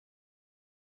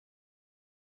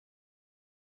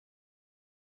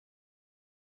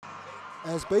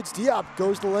as Bates Diop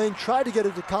goes the lane, tried to get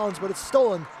it to Collins, but it's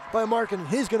stolen by Markin.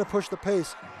 He's going to push the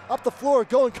pace. Up the floor,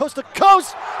 going coast to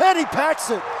coast, and he packs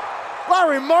it.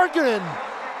 Larry Markkinen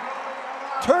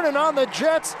turning on the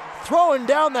Jets, throwing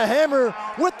down the hammer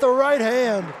with the right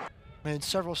hand. Made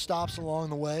several stops along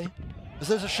the way. As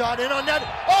there's a shot in on net.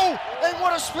 Oh, and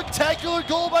what a spectacular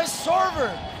goal by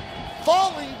Sarver.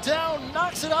 Falling down,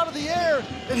 knocks it out of the air,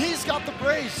 and he's got the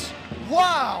brace.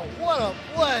 Wow, what a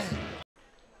play.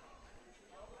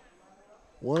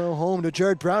 1-0 home to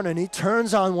Jared Brown, and he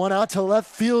turns on one out to left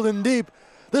field and deep.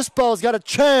 This ball's got a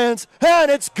chance,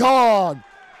 and it's gone.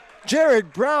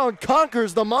 Jared Brown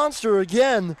conquers the monster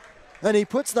again, and he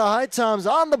puts the High Toms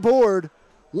on the board,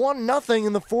 1-0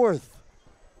 in the fourth.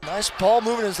 Nice ball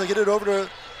movement as they get it over to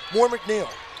Moore McNeil.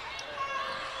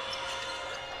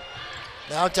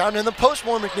 Now down in the post,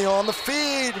 Moore McNeil on the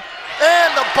feed,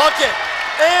 and the bucket,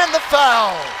 and the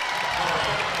foul.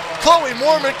 Chloe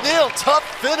Moore McNeil, tough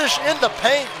finish in the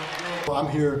paint. I'm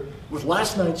here with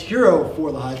last night's hero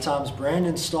for the High Toms,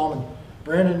 Brandon Stallman.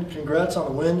 Brandon, congrats on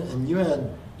the win, and you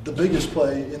had the biggest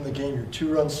play in the game, your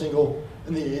 2-run single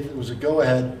in the 8th. It was a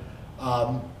go-ahead.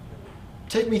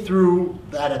 Take me through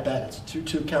that at bat. It's a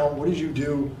 2-2 count. What did you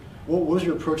do? What was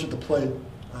your approach at the plate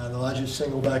that allowed you to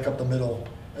single back up the middle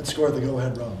and score the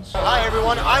go-ahead runs? Hi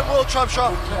everyone, I'm Will Trubshaw,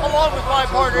 along with my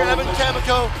partner Evan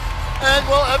Kamiko. And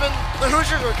well, Evan, the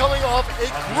Hoosiers are coming off a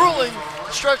grueling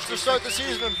stretch to start the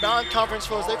season in non-conference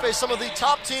foes. They face some of the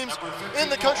top teams in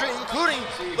the country, including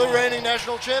the reigning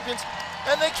national champions,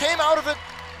 and they came out of it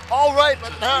all right.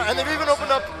 And they've even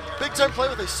opened up Big Ten play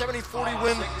with a 70-40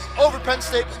 win over Penn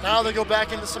State. But now they go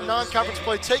back into some non-conference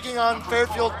play, taking on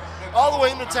Fairfield all the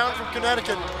way into town from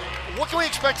Connecticut. What can we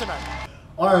expect tonight?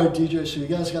 All right, DJ, so you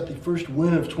guys got the first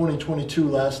win of 2022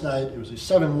 last night. It was a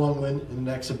 7-1 win in an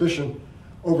exhibition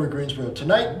over Greensboro.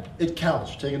 Tonight, it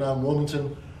counts. You're taking on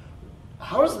Wilmington.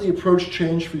 How has the approach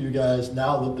changed for you guys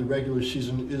now that the regular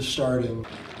season is starting?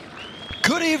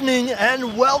 Good evening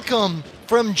and welcome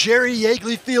from Jerry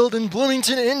Yeagley Field in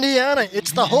Bloomington, Indiana.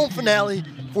 It's the home finale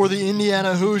for the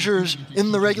Indiana Hoosiers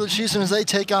in the regular season as they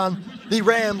take on the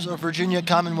Rams of Virginia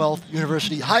Commonwealth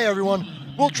University. Hi, everyone.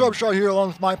 Will Trubshaw here along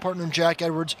with my partner, Jack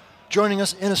Edwards. Joining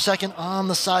us in a second on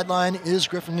the sideline is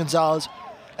Griffin Gonzalez.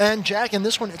 And Jack, in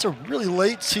this one, it's a really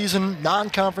late season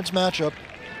non-conference matchup.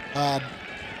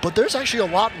 But there's actually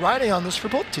a lot riding on this for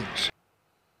both teams.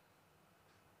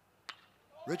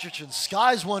 Richardson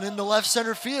skies one into left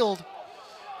center field.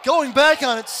 Going back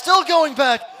on it, still going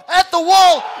back at the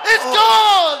wall. It's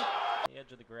gone! The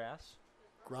edge of the grass.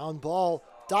 Ground ball,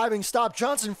 diving stop.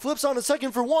 Johnson flips on to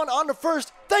second for one, on to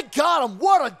first. They got him.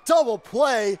 What a double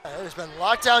play. There's been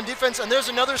lockdown defense, and there's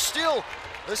another steal.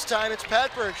 This time it's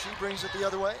Patberg. She brings it the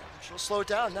other way. She'll slow it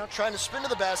down. Now trying to spin to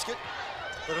the basket.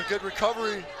 But a good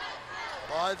recovery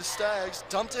by the Stags.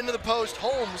 Dumped into the post.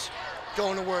 Holmes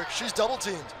going to work. She's double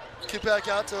teamed. Kick back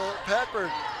out to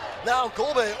Patberg. Now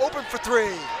Golbe open for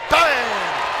three.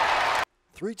 Bang!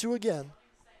 3-2 again.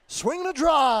 Swing and a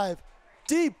drive.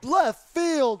 Deep left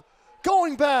field.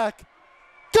 Going back.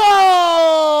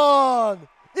 Gone!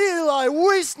 Eli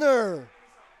Wiesner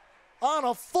on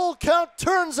a full count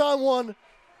turns on one,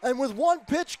 and with one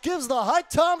pitch gives the High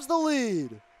Toms the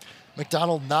lead.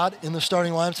 McDonald not in the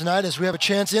starting lineup tonight as we have a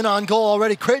chance in on goal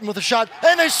already. Creighton with a shot,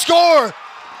 and they score!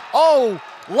 Oh,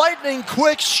 lightning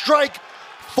quick strike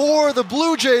for the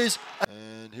Blue Jays.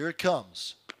 And here it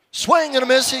comes. Swing and a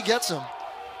miss, he gets him.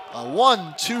 A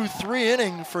 1-2-3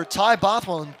 inning for Ty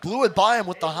Bothwell, and blew it by him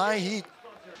with the high heat,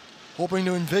 hoping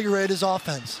to invigorate his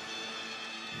offense.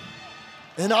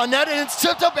 And on net, and it's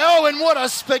tipped up. Oh, and what a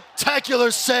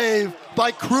spectacular save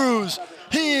by Cruz.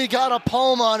 He got a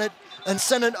palm on it and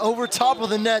sent it over top of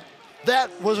the net.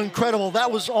 That was incredible.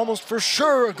 That was almost for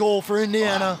sure a goal for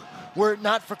Indiana, were it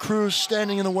not for Cruz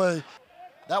standing in the way.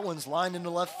 That one's lined into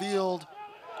left field.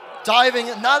 Diving,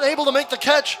 not able to make the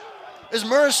catch is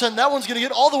Murrison. That one's going to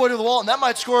get all the way to the wall, and that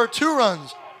might score 2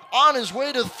 runs. On his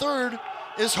way to third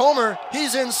is Homer.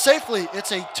 He's in safely.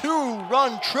 It's a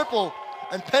 2-run triple,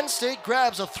 and Penn State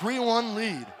grabs a 3-1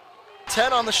 lead.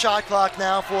 10 on the shot clock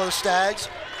now for the Stags.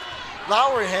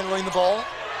 Lowry handling the ball.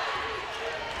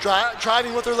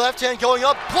 Driving with her left hand, going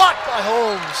up, blocked by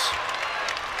Holmes.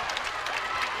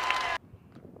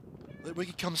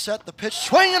 Litwicky comes set, the pitch,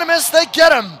 swing and a miss, they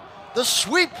get him. The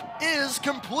sweep is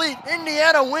complete.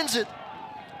 Indiana wins it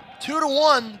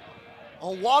 2-1.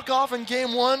 A walk-off in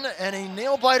game 1 and a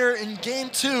nail-biter in game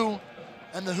 2.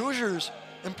 And the Hoosiers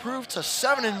improve to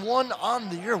 7-1 on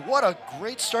the year. What a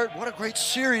great start, what a great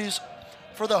series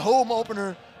for the home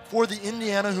opener for the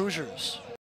Indiana Hoosiers.